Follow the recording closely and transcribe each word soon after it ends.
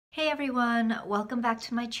Hey everyone, welcome back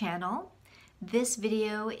to my channel. This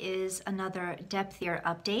video is another depthyear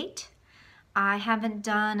update. I haven't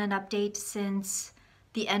done an update since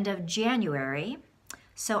the end of January,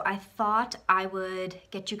 so I thought I would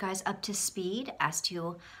get you guys up to speed as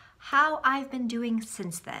to how I've been doing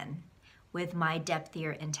since then with my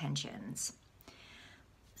depthyear intentions.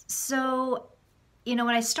 So, when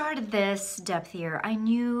I started this depthyear, I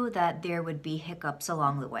knew that there would be hiccups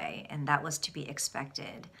along the way, and that was to be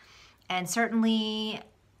expected. And certainly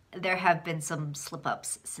there have been some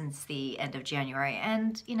slip-ups since the end of January,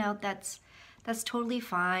 and that's totally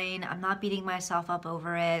fine. I'm not beating myself up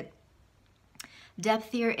over it.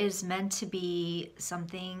 Depthyear is meant to be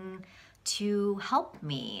something to help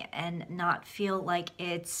me and not feel like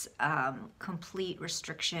it's complete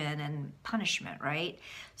restriction and punishment, right?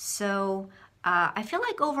 So I feel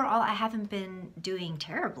like overall I haven't been doing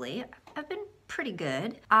terribly. I've been pretty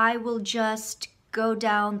good. I will just go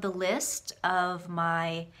down the list of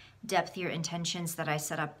my depthyear intentions that I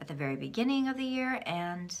set up at the very beginning of the year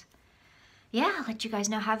and yeah, let you guys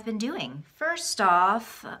know how I've been doing. First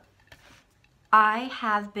off, I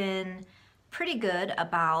have been pretty good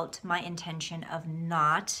about my intention of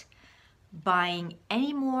not buying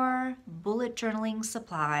any more bullet journaling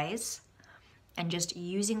supplies and just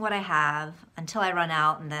using what I have until I run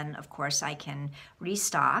out, and then of course I can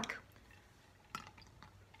restock.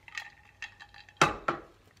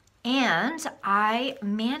 And I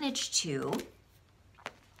managed to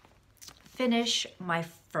finish my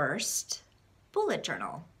first bullet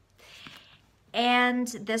journal. And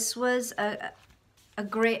this was a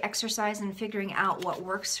great exercise in figuring out what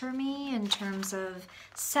works for me in terms of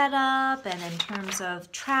setup and in terms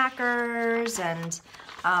of trackers and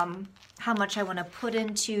how much I want to put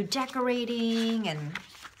into decorating. And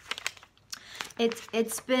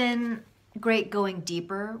it's been great going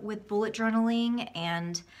deeper with bullet journaling,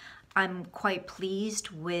 and I'm quite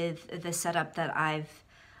pleased with the setup that I've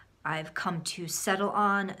come to settle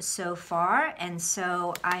on so far. And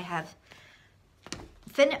so I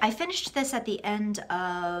finished this at the end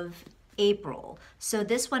of April. So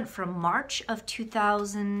this went from March of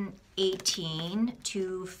 2018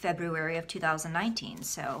 to February of 2019,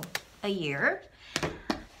 so a year.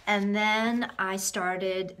 And then I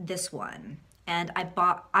started this one. And I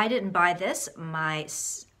didn't buy this, my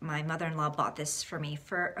mother-in-law bought this for me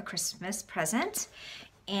for a Christmas present.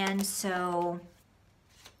 And so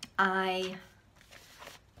I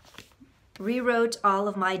rewrote all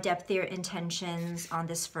of my depthyear intentions on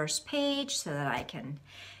this first page so that I can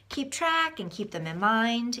keep track and keep them in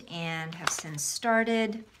mind, and have since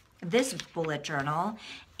started this bullet journal.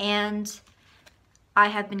 And I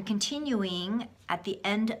have been continuing at the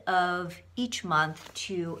end of each month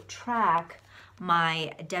to track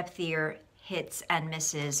my depthyear hits and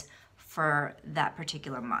misses for that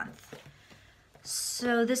particular month.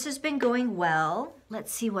 So this has been going well.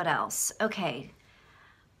 Let's see what else. Okay,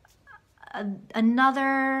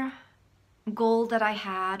 another goal that I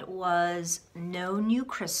had was no new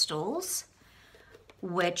crystals,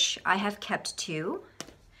 which I have kept to.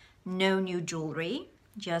 No new jewelry,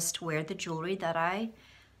 just wear the jewelry that I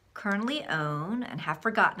currently own and have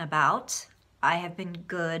forgotten about. I have been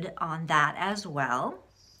good on that as well.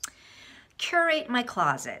 Curate my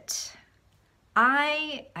closet.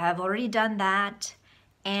 I have already done that,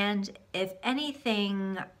 and if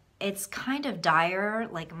anything, it's kind of dire,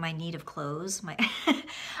 like my need of clothes.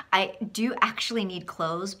 I do actually need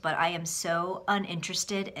clothes, but I am so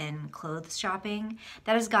uninterested in clothes shopping.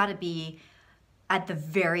 That has got to be at the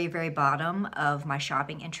very, very bottom of my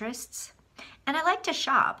shopping interests. And I like to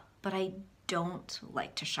shop, but I don't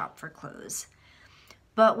like to shop for clothes.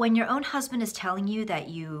 But when your own husband is telling you that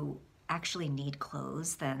you actually need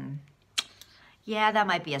clothes, then yeah, that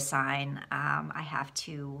might be a sign. I have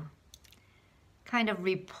to kind of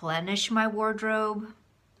replenish my wardrobe.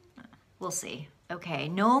 We'll see. Okay,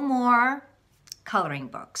 no more coloring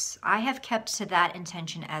books. I have kept to that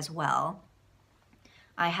intention as well.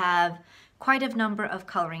 I have quite a number of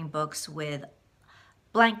coloring books with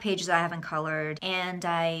blank pages I haven't colored, and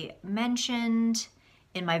I mentioned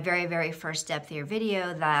in my very, very first depthyear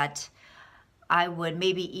video that I would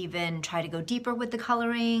maybe even try to go deeper with the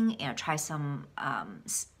coloring, try some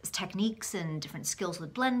techniques and different skills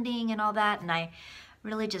with blending and all that, and I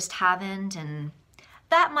really just haven't, and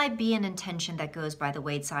that might be an intention that goes by the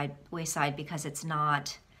wayside because it's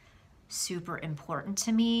not super important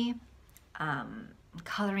to me.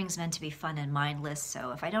 Coloring's meant to be fun and mindless,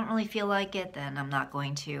 so if I don't really feel like it, then I'm not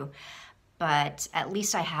going to. But at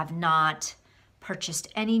least I have not purchased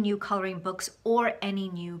any new coloring books or any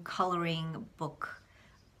new coloring book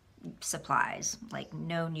supplies, like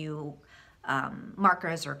no new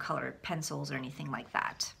markers or colored pencils or anything like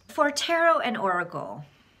that. For tarot and oracle,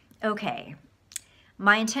 okay,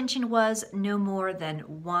 my intention was no more than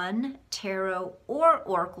one tarot or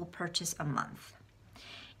oracle purchase a month.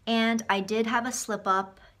 And I did have a slip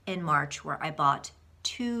up in March where I bought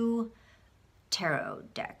 2 tarot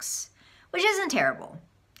decks, which isn't terrible.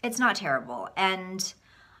 It's not terrible. And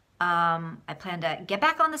I plan to get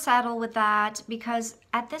back on the saddle with that because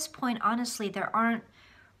at this point, honestly, there aren't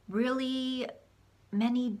really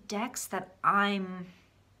many decks that well,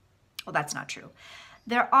 that's not true.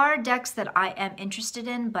 There are decks that I am interested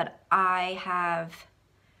in, but I have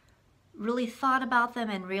really thought about them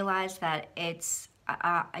and realized that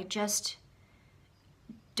I just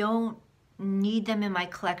don't need them in my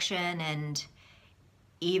collection, and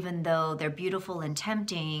even though they're beautiful and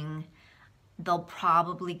tempting, they'll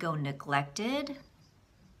probably go neglected.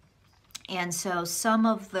 And so some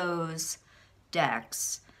of those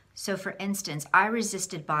decks, so for instance, I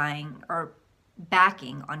resisted buying or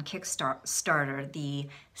backing on Kickstarter the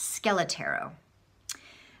Skeletarot.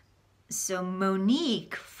 So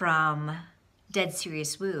Monique from Dead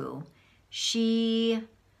Serious Woo, she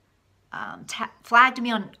flagged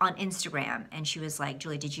me on Instagram, and she was like,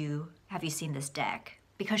 Julie, have you seen this deck?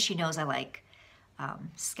 Because she knows I like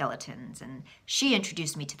skeletons, and she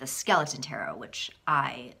introduced me to the Skeleton Tarot, which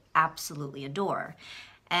I absolutely adore.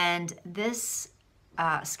 And this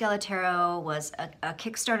Skeletarot was a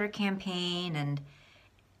Kickstarter campaign and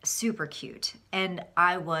super cute. And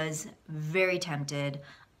I was very tempted.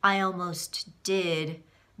 I almost did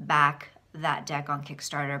back that deck on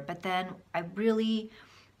Kickstarter, but then I really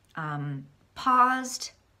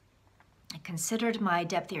paused. I considered my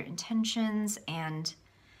depthyear intentions, and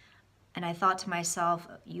I thought to myself,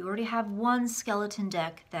 you already have one skeleton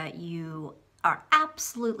deck that you are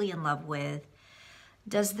absolutely in love with.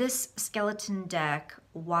 Does this skeleton deck,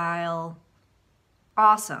 while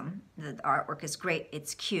awesome, the artwork is great,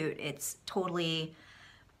 it's cute, it's totally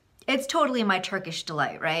my Turkish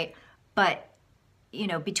delight, right? But you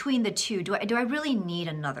know, between the two, do I really need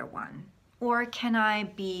another one? Or can I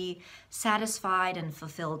be satisfied and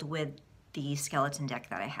fulfilled with the skeleton deck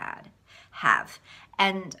that I have?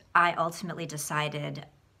 And I ultimately decided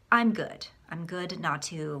I'm good. I'm good not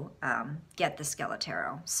to get the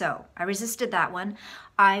Skeletarot. So I resisted that one.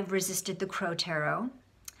 I've resisted the Crow Tarot.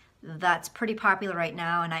 That's pretty popular right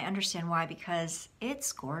now, and I understand why, because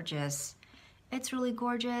it's gorgeous. It's really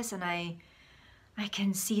gorgeous, and I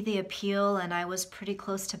can see the appeal, and I was pretty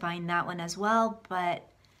close to buying that one as well. But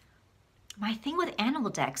my thing with animal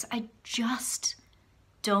decks, I just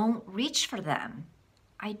don't reach for them.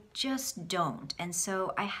 I just don't. And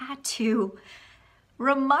so I had to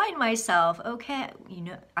remind myself, okay, you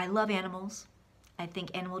know, I love animals. I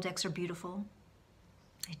think animal decks are beautiful.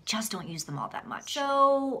 I just don't use them all that much.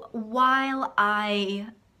 So while I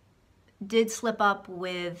did slip up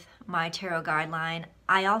with my tarot guideline,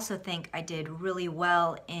 I also think I did really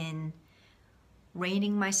well in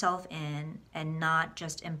reining myself in and not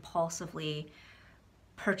just impulsively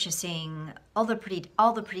purchasing all the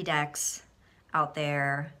pretty decks out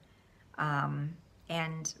there,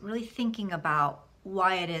 and really thinking about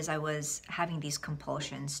why it is I was having these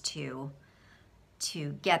compulsions to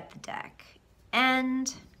get the deck.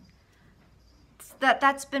 And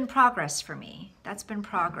that's been progress for me. That's been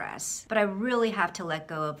progress. But I really have to let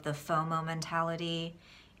go of the FOMO mentality,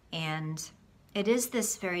 and it is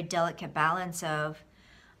this very delicate balance of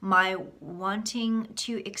my wanting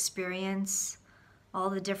to experience all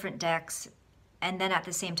the different decks and then at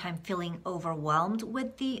the same time feeling overwhelmed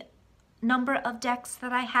with the number of decks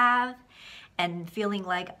that I have and feeling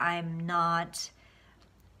like I'm not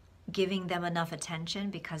giving them enough attention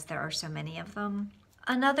because there are so many of them.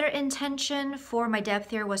 Another intention for my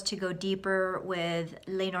depthyear was to go deeper with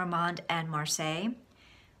Lenormand and Marseille,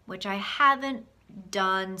 which I haven't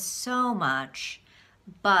done so much,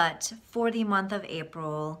 but for the month of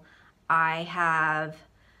April, I have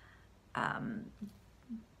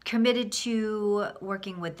committed to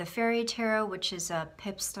working with the Fairy Tarot, which is a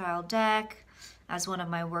pip style deck, as one of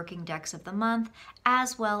my working decks of the month,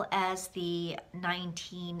 as well as the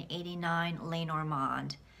 1989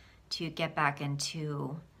 Lenormand to get back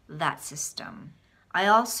into that system. I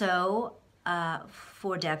also,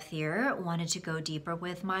 for depthyear, wanted to go deeper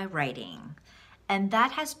with my writing, and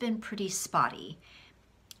that has been pretty spotty.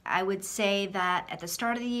 I would say that at the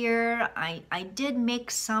start of the year, I did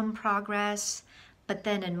make some progress, but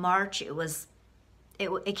then in March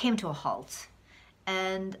it came to a halt.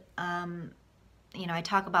 And you know, I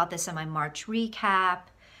talk about this in my March recap,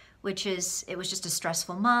 which is it was just a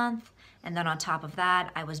stressful month. And then on top of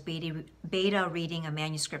that, I was beta reading a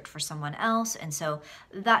manuscript for someone else. And so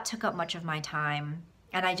that took up much of my time.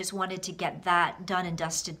 And I just wanted to get that done and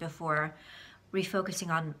dusted before refocusing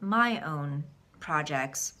on my own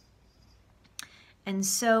projects. And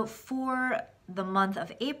so for the month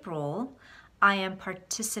of April, I am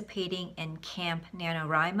participating in Camp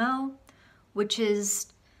NaNoWriMo, which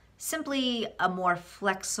is simply a more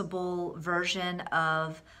flexible version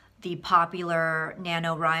of the popular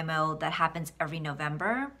NaNoWriMo that happens every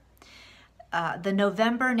November. The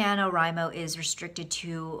November NaNoWriMo is restricted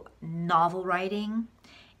to novel writing,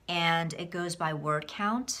 and it goes by word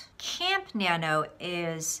count. Camp Nano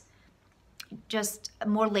is just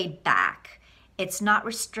more laid back. It's not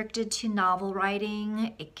restricted to novel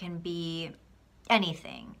writing. It can be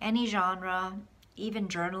anything, any genre, even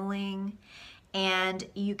journaling. And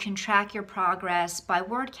you can track your progress by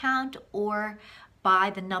word count or by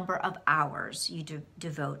the number of hours you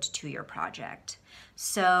devote to your project.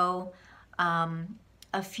 So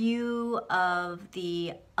a few of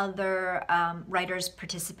the other writers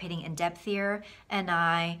participating in depthyear and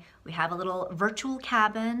we have a little virtual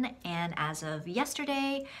cabin, and as of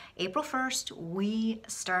yesterday, April 1st, we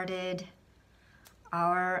started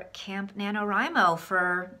our Camp NaNoWriMo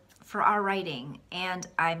for our writing, and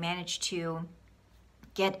I managed to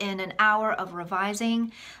get in an hour of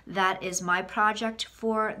revising. That is my project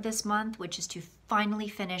for this month, which is to finally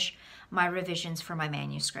finish my revisions for my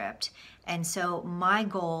manuscript. And so my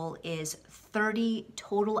goal is 30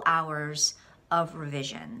 total hours of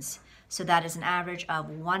revisions. So that is an average of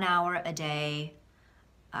 1 hour a day,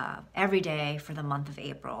 every day for the month of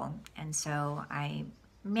April. And so I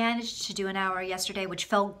managed to do an hour yesterday, which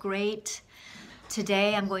felt great.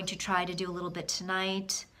 Today I'm going to try to do a little bit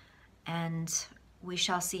tonight, and we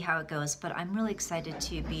shall see how it goes. But I'm really excited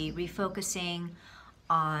to be refocusing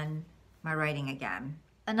on my writing again.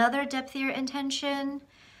 Another depthyear intention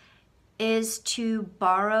is to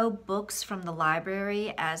borrow books from the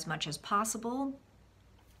library as much as possible.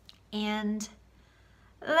 And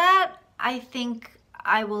that, I think,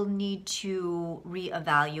 I will need to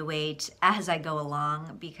reevaluate as I go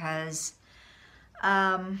along, because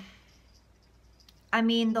I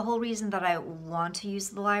mean, the whole reason that I want to use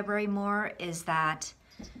the library more is that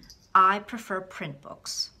I prefer print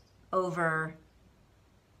books over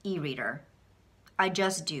e-reader. I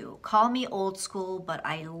just do. Call me old school, but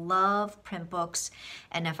I love print books.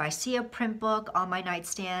 And if I see a print book on my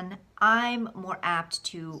nightstand, I'm more apt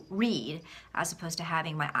to read as opposed to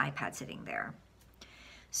having my iPad sitting there.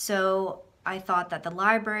 So I thought that the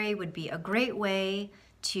library would be a great way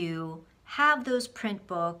to have those print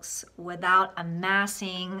books without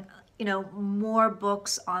amassing, more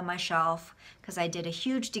books on my shelf, because I did a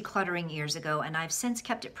huge decluttering years ago and I've since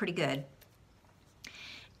kept it pretty good.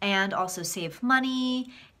 And also save money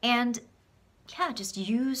and just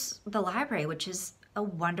use the library, which is a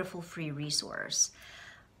wonderful free resource.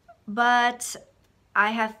 But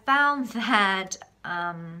I have found that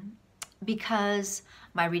because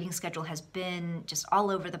my reading schedule has been just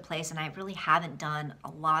all over the place and I really haven't done a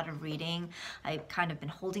lot of reading, I've kind of been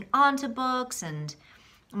holding on to books. And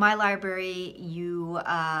my library,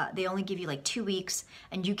 they only give you like 2 weeks,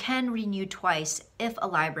 and you can renew twice if a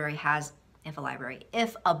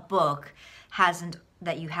book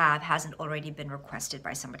that you have hasn't already been requested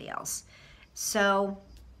by somebody else. So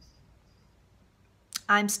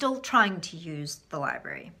I'm still trying to use the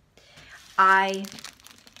library. I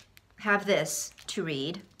have this to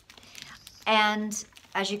read, and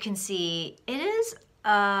as you can see, it is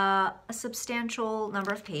a substantial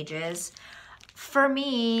number of pages. For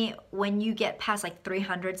me, when you get past like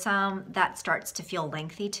 300 some, that starts to feel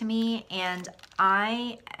lengthy to me, and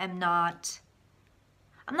I'm not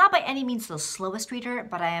by any means the slowest reader,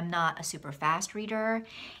 but I am not a super fast reader.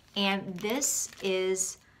 And this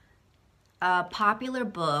is a popular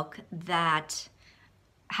book that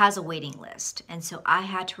has a waiting list. And so I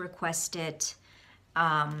had to request it.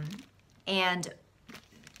 And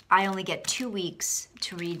I only get 2 weeks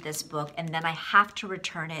to read this book, and then I have to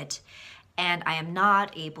return it. And I am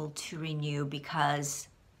not able to renew because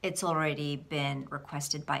it's already been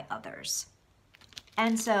requested by others.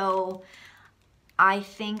 And so I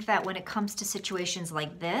think that when it comes to situations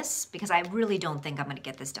like this, because I really don't think I'm going to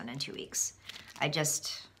get this done in 2 weeks. I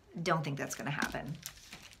just don't think that's going to happen.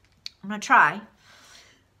 I'm going to try.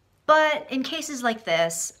 But in cases like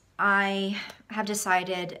this, I have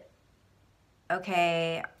decided,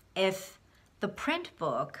 okay, if the print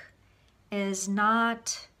book is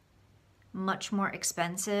not much more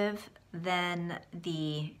expensive than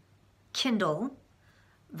the Kindle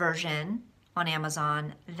version on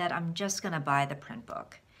Amazon, that I'm just gonna buy the print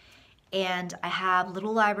book. And I have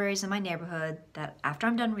little libraries in my neighborhood that after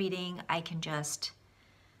I'm done reading, I can just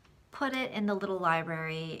put it in the little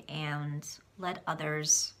library and let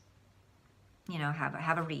others, you know,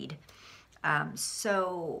 have a read.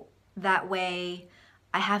 So that way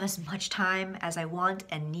I have as much time as I want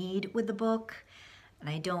and need with the book, and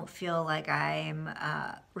I don't feel like I'm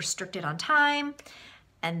restricted on time.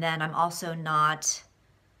 And then I'm also not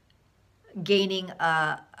gaining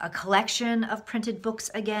a collection of printed books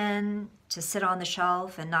again to sit on the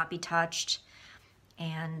shelf and not be touched.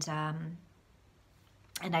 And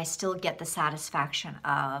I still get the satisfaction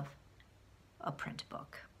of a print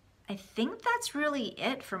book. I think that's really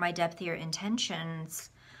it for my depthier intentions.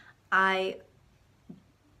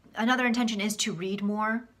 Another intention is to read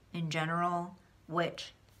more in general,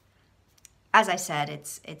 which, as I said,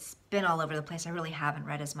 it's been all over the place. I really haven't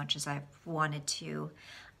read as much as I've wanted to,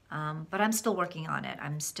 but I'm still working on it.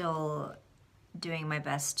 I'm still doing my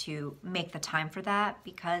best to make the time for that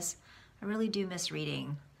because I really do miss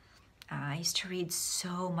reading. I used to read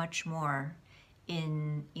so much more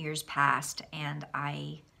in years past, and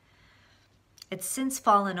it's since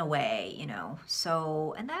fallen away, you know,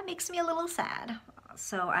 so, and that makes me a little sad.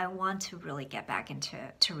 So I want to really get back into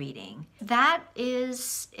reading. That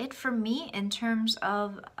is it for me in terms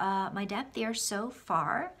of my depthier so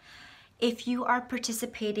far. If you are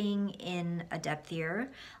participating in a depthier,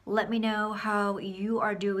 let me know how you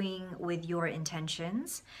are doing with your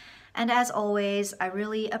intentions. And as always, I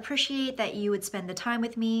really appreciate that you would spend the time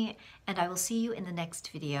with me, and I will see you in the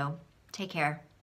next video. Take care.